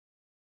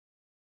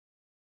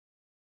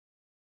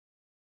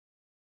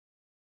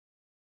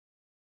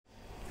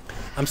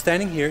I'm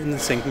standing here in the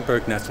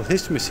Senckenberg Natural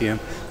History Museum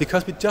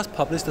because we just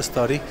published a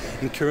study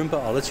in Curr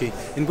biology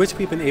in which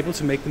we've been able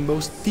to make the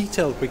most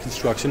detailed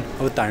reconstruction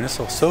of a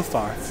dinosaur so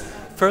far.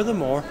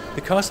 Furthermore,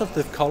 because of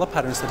the color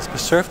patterns that is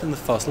preserved in the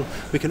fossil,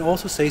 we can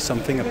also say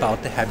something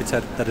about the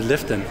habitat that it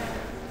lived in.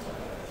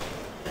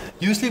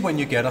 Usually when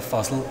you get a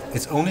fossil,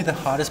 it's only the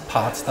hardest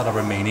parts that are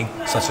remaining,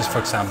 such as for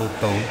example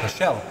bone or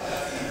shell.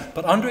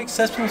 But under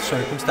exceptional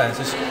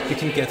circumstances, you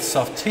can get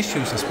soft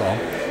tissues as well.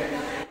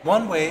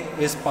 One way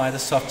is by the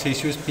soft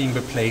tissues being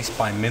replaced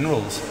by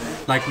minerals,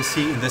 like we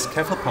see in this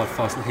cephalopod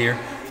fossil here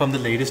from the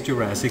latest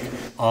Jurassic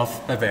of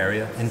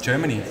Bavaria in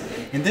Germany.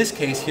 In this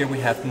case here we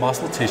have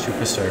muscle tissue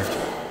preserved.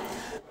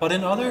 But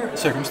in other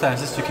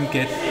circumstances you can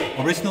get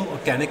original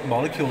organic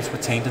molecules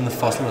retained in the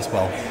fossil as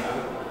well.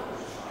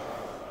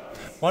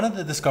 One of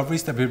the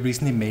discoveries that we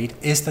recently made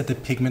is that the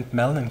pigment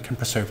melanin can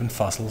preserve in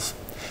fossils.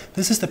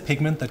 This is the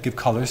pigment that gives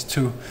colors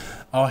to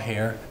our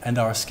hair and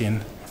our skin,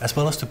 as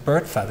well as to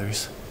bird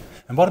feathers.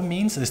 And what it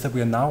means is that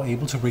we are now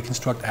able to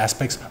reconstruct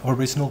aspects of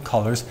original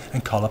colors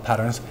and color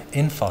patterns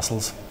in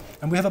fossils.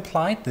 And we have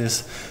applied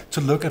this to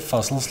look at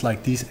fossils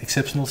like these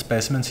exceptional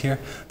specimens here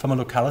from a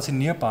locality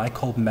nearby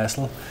called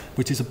Messel,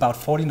 which is about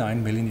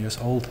 49 million years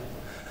old.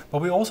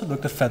 But we also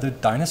looked at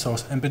feathered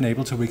dinosaurs and been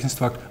able to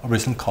reconstruct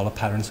original color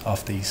patterns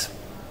of these.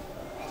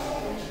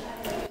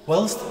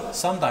 Whilst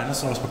some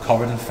dinosaurs were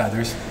covered in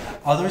feathers,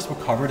 others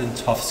were covered in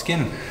tough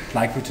skin,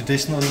 like we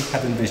traditionally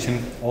had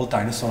envisioned all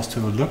dinosaurs to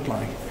look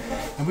like.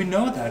 And we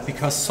know that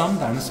because some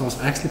dinosaurs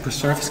actually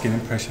preserve skin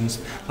impressions,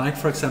 like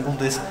for example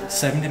this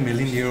 70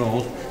 million year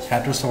old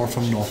hadrosaur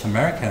from North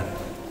America.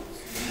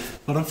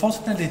 But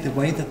unfortunately the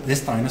way that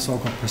this dinosaur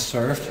got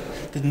preserved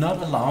did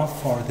not allow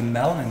for the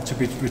melanin to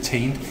be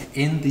retained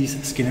in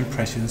these skin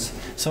impressions.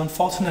 So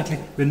unfortunately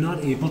we're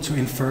not able to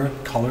infer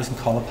colors and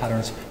color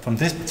patterns from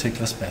this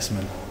particular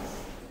specimen.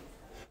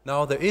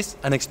 Now there is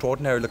an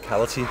extraordinary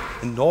locality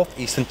in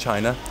northeastern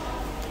China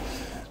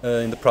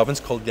in the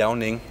province called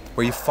Liaoning,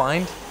 where you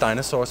find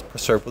dinosaurs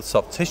preserved with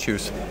soft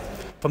tissues.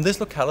 From this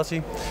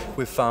locality,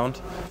 we found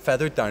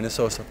feathered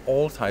dinosaurs of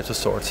all types of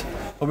sorts,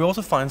 but we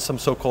also find some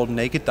so-called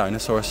naked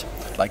dinosaurs,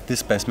 like this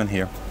specimen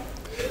here.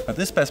 Now,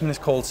 this specimen is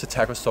called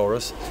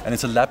Psittacosaurus, and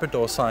it's a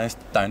Labrador-sized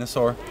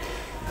dinosaur.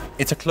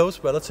 It's a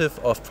close relative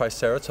of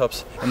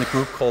Triceratops in the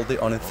group called the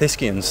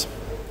Ornithischians.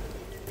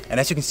 And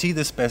as you can see,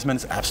 this specimen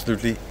is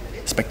absolutely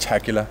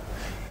spectacular.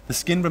 The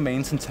skin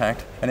remains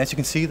intact, and as you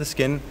can see, the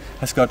skin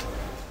has got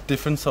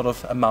different sort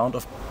of amount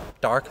of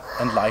dark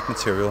and light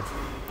material.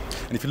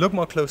 And if you look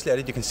more closely at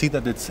it, you can see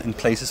that it's in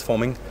places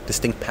forming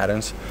distinct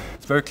patterns.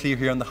 It's very clear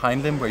here on the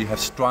hind limb where you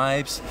have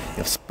stripes, you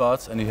have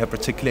spots, and you have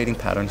reticulating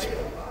patterns.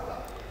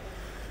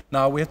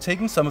 Now we have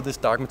taken some of this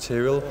dark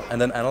material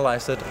and then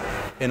analyzed it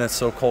in a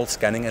so-called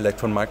scanning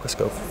electron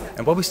microscope.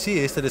 And what we see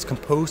is that it's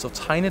composed of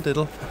tiny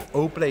little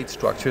oblate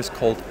structures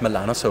called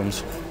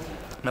melanosomes.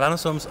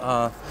 Melanosomes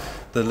are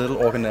the little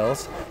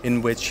organelles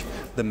in which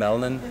the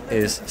melanin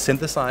is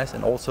synthesized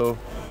and also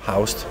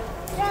housed.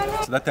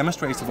 So that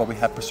demonstrates that what we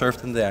have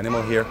preserved in the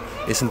animal here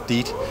is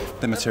indeed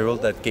the material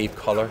that gave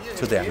color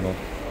to the animal.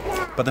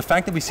 But the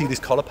fact that we see these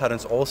color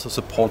patterns also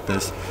support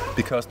this,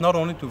 because not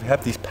only do we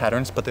have these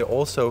patterns, but they're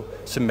also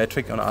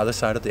symmetric on either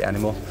side of the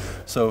animal.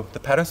 So the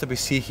patterns that we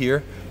see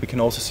here, we can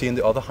also see in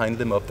the other hind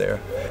limb up there.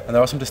 And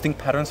there are some distinct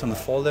patterns on the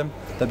forelimb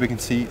that we can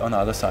see on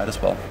either side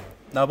as well.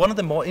 Now, one of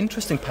the more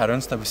interesting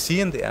patterns that we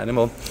see in the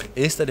animal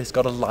is that it's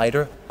got a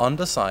lighter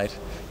underside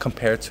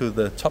compared to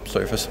the top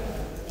surface.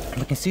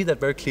 We can see that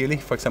very clearly,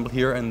 for example,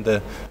 here in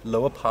the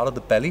lower part of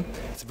the belly.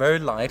 It's very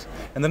light,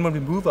 and then when we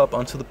move up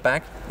onto the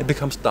back, it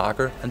becomes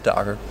darker and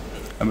darker.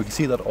 And we can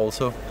see that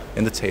also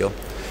in the tail.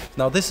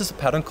 Now, this is a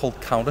pattern called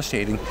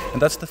countershading,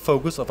 and that's the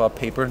focus of our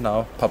paper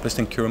now published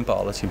in Curr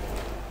biology.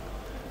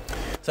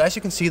 So as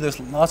you can see, there's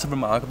lots of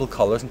remarkable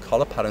colors and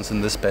color patterns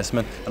in this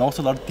specimen, and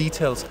also a lot of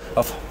details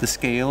of the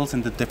scales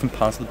and the different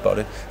parts of the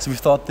body. So we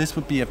thought this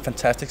would be a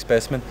fantastic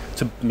specimen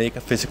to make a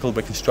physical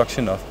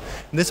reconstruction of.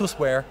 And this was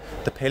where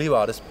the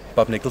palaeoartist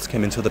Bob Nicholls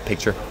came into the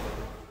picture.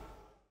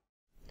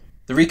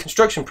 The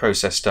reconstruction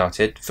process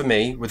started, for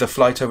me, with a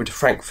flight over to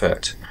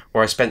Frankfurt,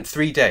 where I spent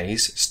 3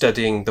 days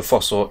studying the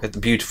fossil at the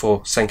beautiful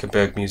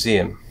Senckenberg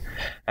Museum.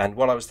 And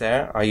while I was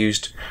there, I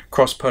used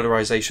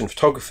cross-polarization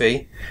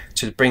photography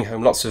to bring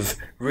home lots of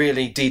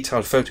really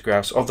detailed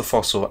photographs of the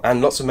fossil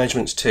and lots of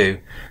measurements too,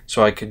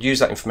 so I could use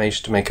that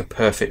information to make a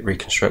perfect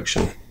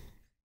reconstruction.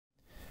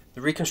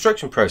 The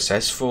reconstruction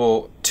process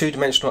for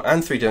 2-dimensional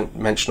and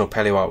 3-dimensional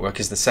paleoartwork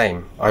is the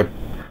same. I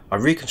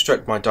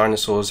reconstruct my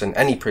dinosaurs and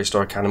any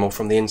prehistoric animal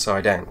from the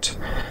inside out,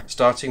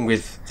 starting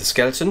with the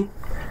skeleton.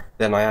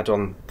 Then I add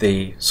on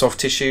the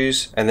soft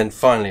tissues, and then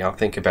finally I'll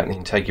think about the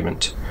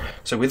integument.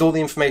 So with all the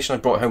information I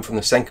brought home from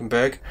the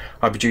Senckenberg,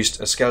 I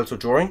produced a skeletal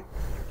drawing,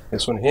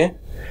 this one here,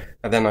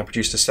 and then I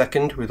produced a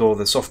second with all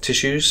the soft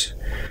tissues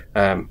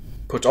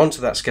put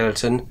onto that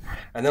skeleton,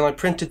 and then I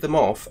printed them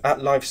off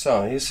at life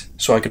size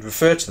so I could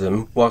refer to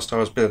them whilst I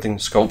was building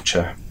the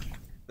sculpture.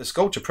 The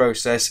sculpture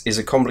process is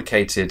a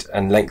complicated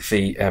and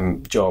lengthy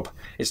job.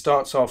 It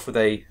starts off with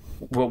a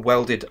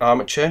welded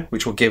armature,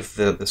 which will give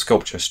the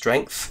sculpture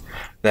strength.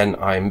 Then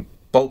I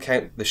bulk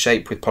out the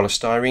shape with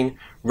polystyrene,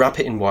 wrap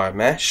it in wire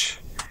mesh,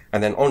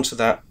 and then onto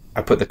that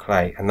I put the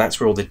clay, and that's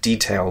where all the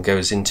detail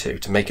goes into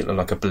to make it look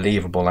like a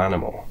believable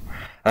animal.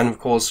 And of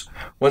course,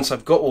 once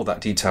I've got all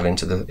that detail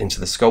into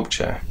the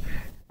sculpture,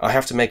 I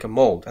have to make a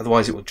mould,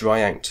 otherwise it will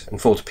dry out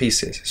and fall to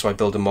pieces. So I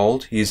build a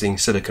mould using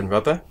silicon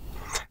rubber.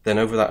 Then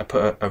over that I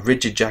put a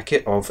rigid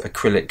jacket of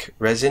acrylic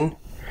resin,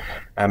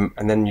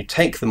 and then you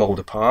take the mould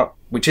apart,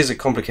 which is a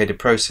complicated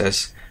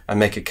process, and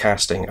make a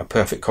casting, a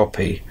perfect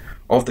copy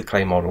of the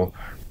clay model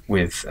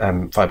with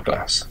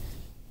fiberglass.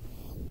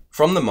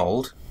 From the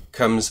mould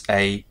comes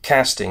a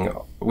casting,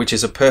 which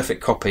is a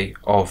perfect copy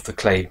of the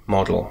clay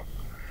model.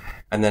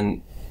 And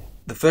then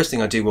the first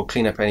thing I do will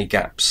clean up any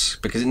gaps,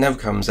 because it never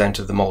comes down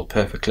to the mould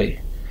perfectly.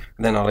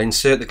 And then I'll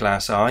insert the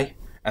glass eye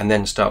and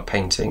then start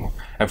painting.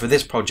 And for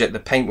this project, the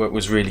paintwork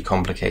was really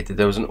complicated.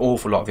 There was an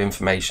awful lot of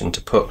information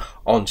to put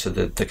onto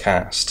the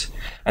cast,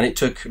 and it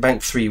took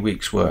about 3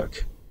 weeks'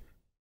 work.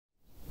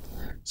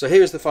 So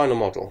here is the final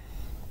model.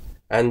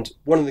 And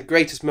one of the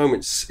greatest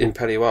moments in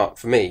paleoart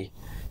for me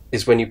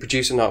is when you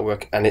produce an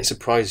artwork and it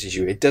surprises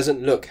you. It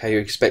doesn't look how you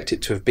expect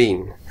it to have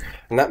been.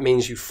 And that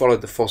means you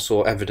followed the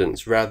fossil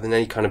evidence rather than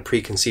any kind of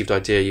preconceived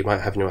idea you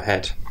might have in your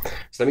head.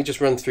 So let me just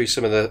run through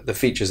some of the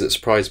features that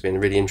surprised me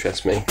and really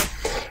interest me.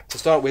 To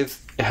start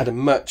with, it had a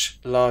much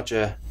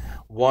larger,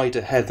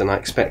 wider head than I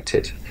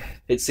expected.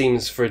 It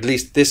seems for at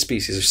least this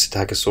species of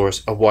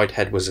Psittacosaurus, a wide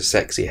head was a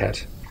sexy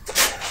head.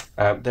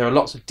 There are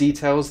lots of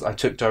details that I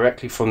took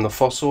directly from the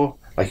fossil,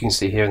 like you can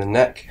see here in the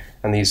neck,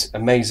 and these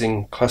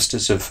amazing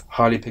clusters of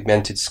highly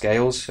pigmented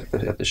scales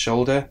at the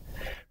shoulder,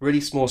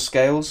 really small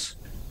scales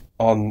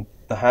on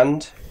the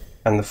hand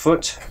and the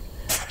foot,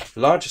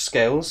 larger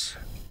scales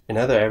in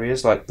other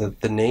areas like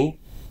the knee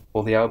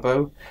or the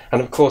elbow,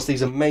 and of course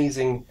these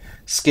amazing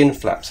skin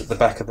flaps at the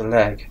back of the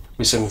leg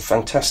with some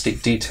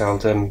fantastic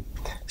detailed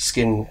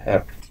skin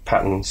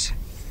patterns.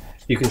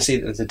 You can see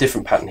that there's a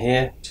different pattern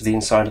here to the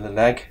inside of the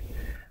leg,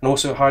 and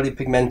also a highly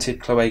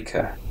pigmented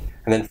cloaca.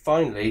 And then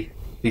finally,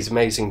 these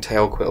amazing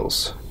tail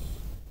quills.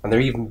 And they're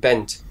even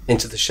bent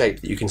into the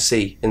shape that you can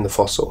see in the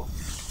fossil.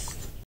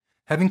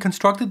 Having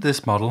constructed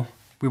this model,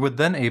 we were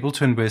then able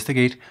to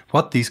investigate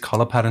what these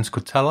color patterns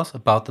could tell us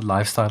about the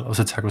lifestyle of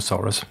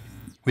Psittacosaurus.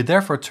 We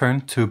therefore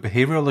turned to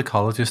behavioral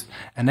ecologist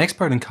and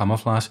expert in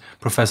camouflage,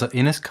 Professor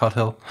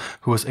Cuthill,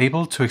 who was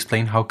able to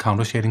explain how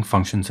countershading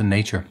functions in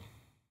nature.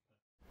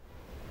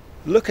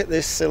 Look at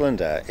this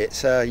cylinder.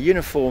 It's a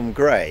uniform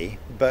grey,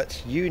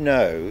 but you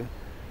know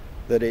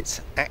that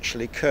it's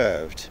actually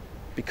curved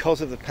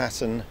because of the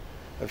pattern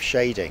of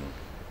shading.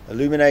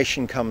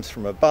 Illumination comes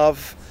from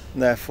above,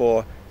 and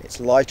therefore it's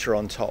lighter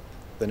on top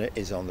than it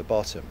is on the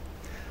bottom.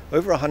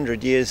 Over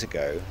 100 years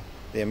ago,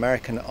 the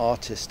American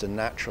artist and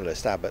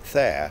naturalist Abbott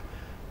Thayer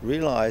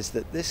realized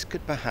that this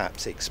could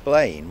perhaps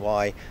explain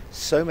why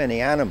so many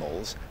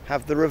animals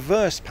have the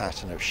reverse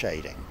pattern of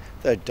shading.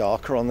 They're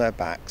darker on their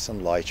backs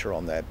and lighter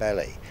on their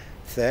belly.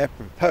 Thayer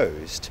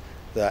proposed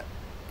that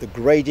the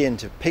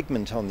gradient of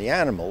pigment on the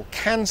animal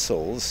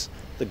cancels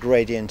the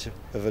gradient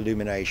of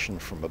illumination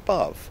from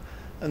above,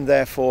 and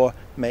therefore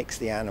makes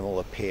the animal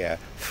appear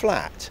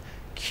flat.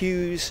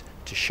 Cues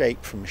to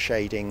shape from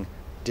shading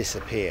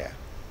disappear.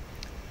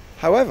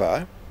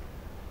 However,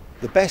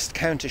 the best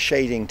counter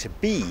shading to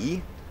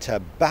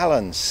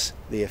balance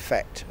the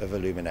effect of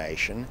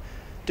illumination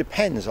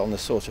depends on the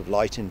sort of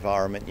light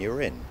environment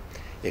you're in.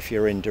 If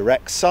you're in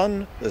direct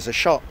sun, there's a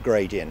sharp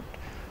gradient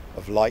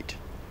of light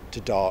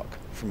to dark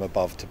from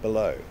above to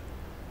below.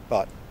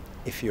 But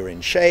if you're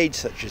in shade,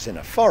 such as in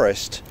a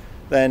forest,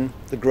 then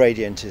the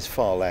gradient is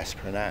far less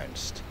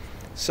pronounced.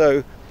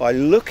 So by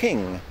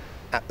looking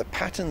at the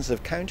patterns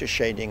of counter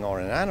shading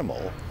on an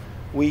animal,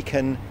 we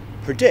can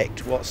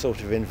predict what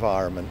sort of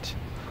environment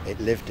it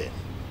lived in.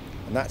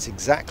 And that's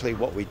exactly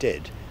what we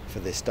did for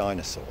this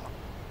dinosaur.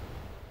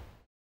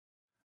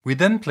 We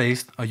then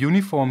placed a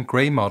uniform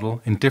grey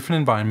model in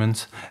different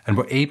environments and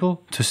were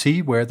able to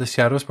see where the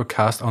shadows were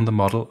cast on the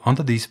model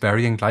under these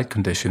varying light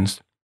conditions.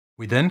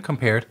 We then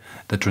compared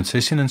the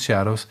transition in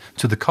shadows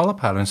to the color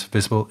patterns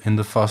visible in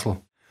the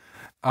fossil.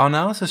 Our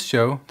analysis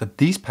show that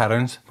these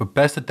patterns were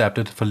best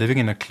adapted for living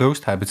in a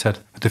closed habitat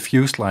with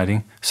diffuse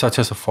lighting, such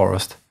as a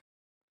forest.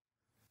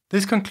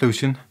 This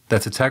conclusion,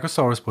 that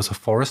Psittacosaurus was a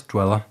forest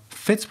dweller,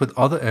 fits with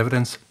other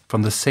evidence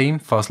from the same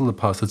fossil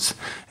deposits,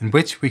 in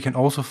which we can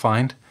also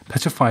find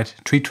petrified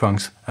tree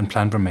trunks and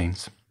plant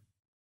remains.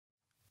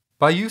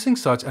 By using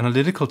such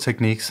analytical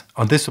techniques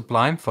on this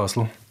sublime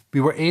fossil,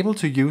 we were able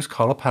to use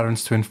color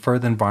patterns to infer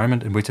the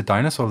environment in which a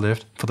dinosaur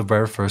lived for the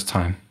very first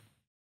time.